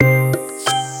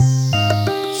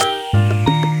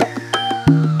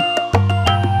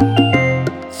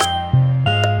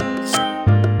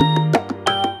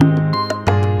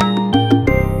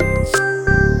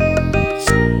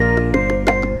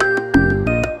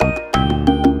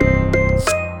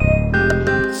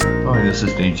this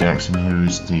is Steve Jackson.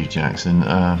 Who's Steve Jackson?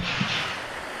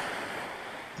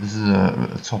 This is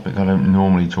a topic I don't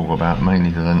normally talk about, mainly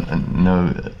because I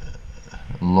know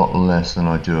a lot less than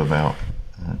I do about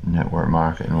network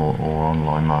marketing or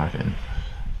online marketing,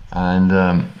 and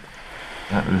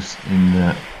that was in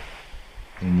the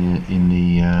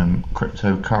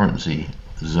cryptocurrency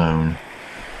zone.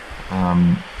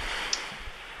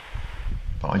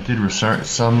 But I did research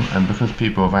some, and because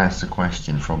people have asked a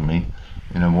question from me,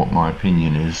 what my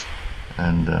opinion is,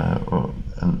 and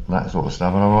that sort of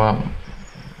stuff, and I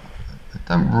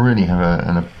don't really have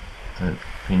an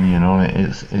opinion on it.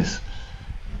 It's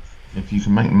if you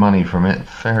can make money from it,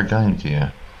 fair game to you.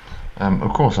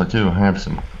 Of course, I do have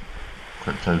some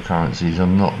cryptocurrencies.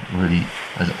 I'm not really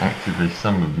as active as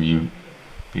some of you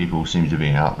people seem to be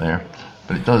out there,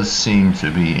 but it does seem to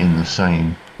be in the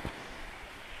same,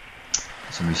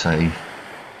 so we say,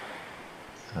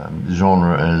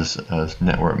 genre as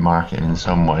network marketing in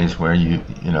some ways, where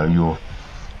you're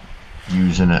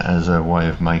using it as a way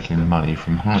of making money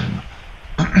from home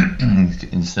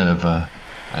instead of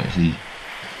actually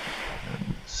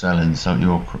selling. So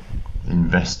you're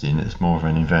investing. It's more of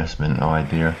an investment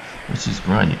idea, which is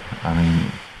great. I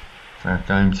mean, fair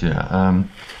game to you.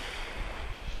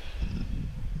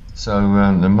 So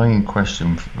the main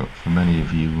question for many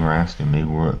of you were asking me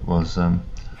was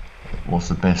what's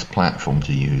the best platform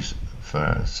to use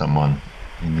for someone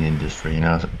in the industry,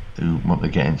 who want to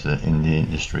get in the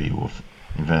industry or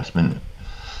investment.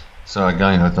 So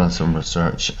again, I've done some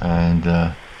research, and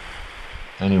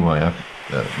anyway,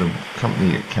 the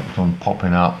company that kept on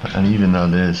popping up, and even though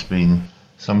there's been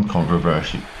some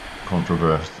controversy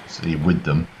with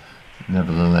them,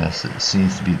 nevertheless, it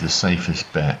seems to be the safest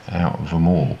bet out of them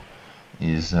all,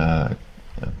 is a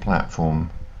platform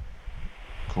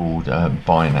called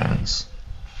Binance.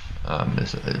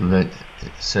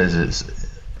 It says it's,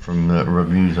 from the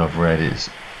reviews I've read, it's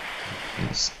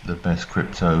the best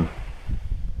crypto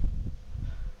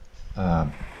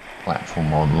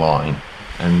platform online,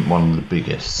 and one of the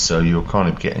biggest, so you're kind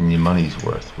of getting your money's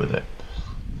worth with it.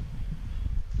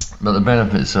 But the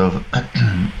benefits of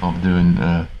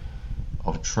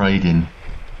trading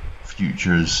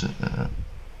futures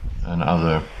and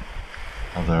other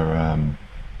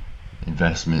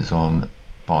investments on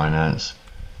Binance,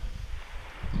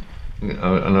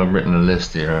 and I've written a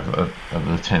list here of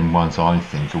the 10 ones I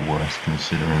think are worth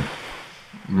considering,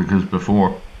 because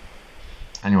before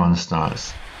anyone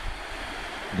starts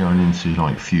going into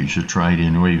like future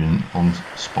trading or even on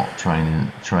spot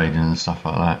trading and stuff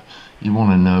like that, you want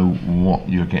to know what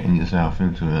you're getting yourself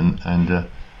into, and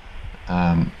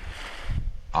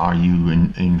are you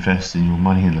investing your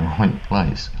money in the right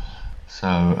place? So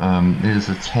here's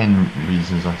the 10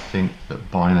 reasons I think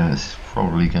that Binance is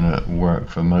probably going to work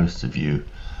for most of you.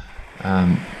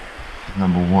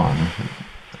 Number one,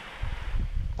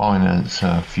 Binance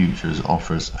Futures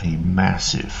offers a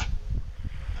massive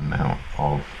amount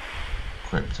of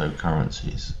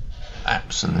cryptocurrencies,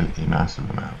 absolutely massive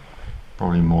amount,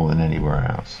 probably more than anywhere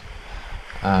else.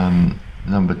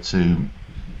 Number two,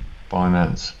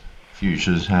 Binance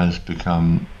Futures has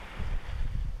become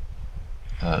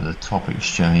the top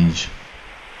exchange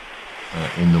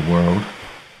in the world,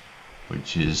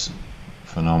 which is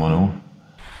phenomenal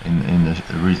in the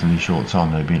reasonably short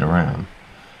time they've been around.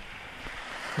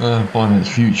 Binance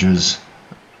Futures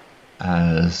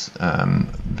has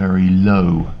very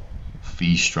low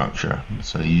fee structure,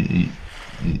 so you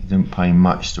don't pay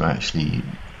much to actually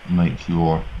do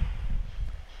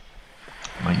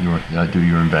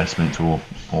your investment or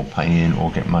pay in or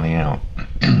get money out.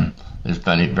 There's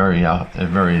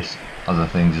various other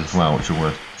things as well which are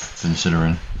worth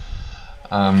considering.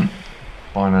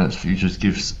 Binance Futures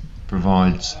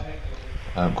provides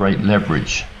great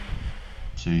leverage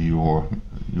to your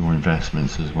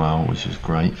investments as well, which is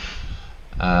great.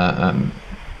 For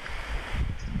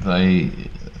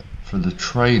the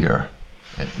trader,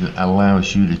 it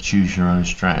allows you to choose your own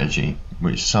strategy,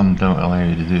 which some don't allow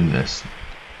you to do this.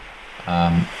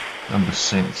 Number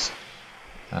 6,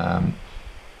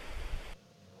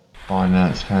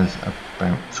 Binance has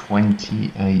about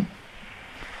 29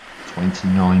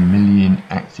 million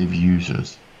active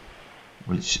users,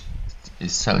 which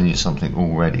is telling you something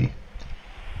already.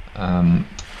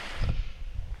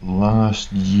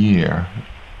 Last year,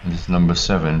 this is number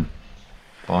 7,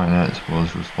 Binance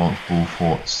was responsible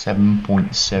for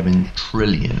 7.7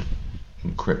 trillion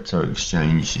in crypto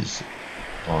exchanges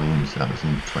volumes. That was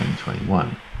in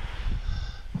 2021.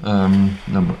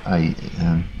 Number 8,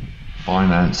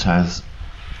 Binance has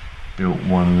built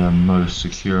one of the most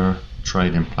secure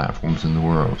trading platforms in the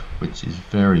world, which is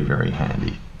very, very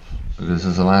handy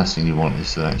because the last thing you want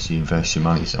is to actually invest your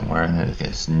money somewhere and then it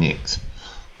gets nicked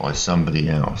by somebody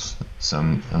else,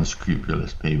 some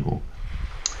unscrupulous people.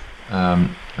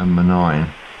 Number 9,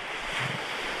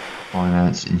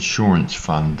 Binance Insurance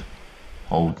Fund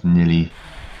holds nearly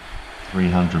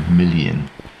 300 million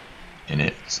in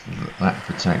it. That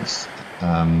protects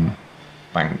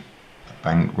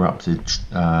bankrupted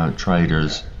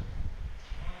traders,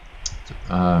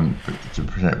 to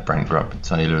protect bankrupted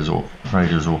traders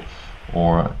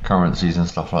or currencies and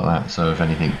stuff like that. So if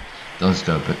anything does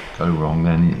go wrong,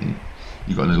 then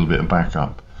you've got a little bit of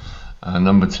backup.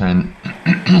 Number 10,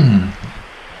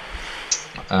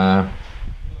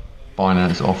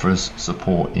 Binance offers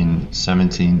support in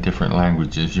 17 different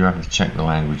languages. You have to check the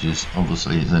languages.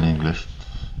 Obviously, it's in English.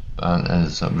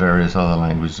 There's various other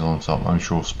languages on top. I'm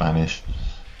sure Spanish,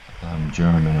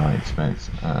 German, I expect,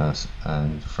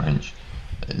 and French,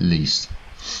 at least.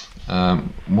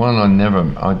 One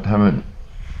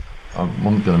I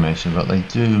wasn't going to mention, but they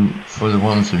do, for the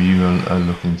ones of you who are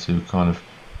looking to kind of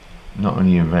not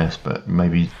only invest but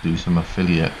maybe do some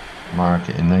affiliate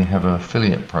marketing. They have an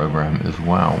affiliate program as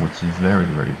well, which is very,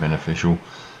 very beneficial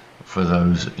for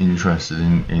those interested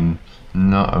in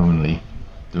not only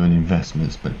doing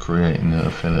investments but creating an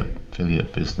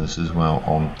affiliate business as well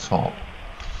on top.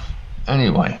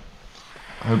 Anyway,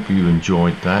 I hope you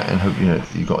enjoyed that, and hope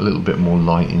you got a little bit more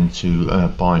light into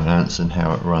Binance and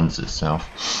how it runs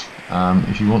itself.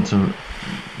 If you want to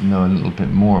know a little bit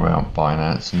more about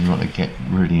Binance and you want to get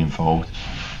really involved,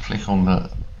 click on the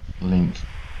link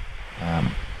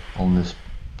on this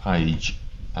page,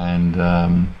 and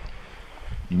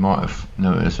you might have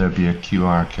noticed there'll be a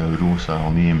QR code also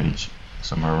on the image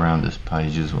somewhere around this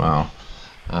page as well.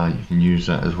 You can use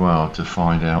that as well to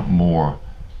find out more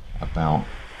about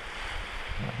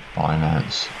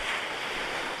Binance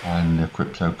and the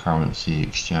cryptocurrency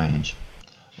exchange.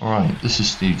 Alright, this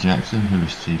is Steve Jackson. Who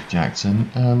is Steve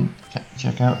Jackson?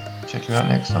 Check you out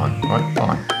next time. Alright,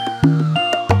 bye.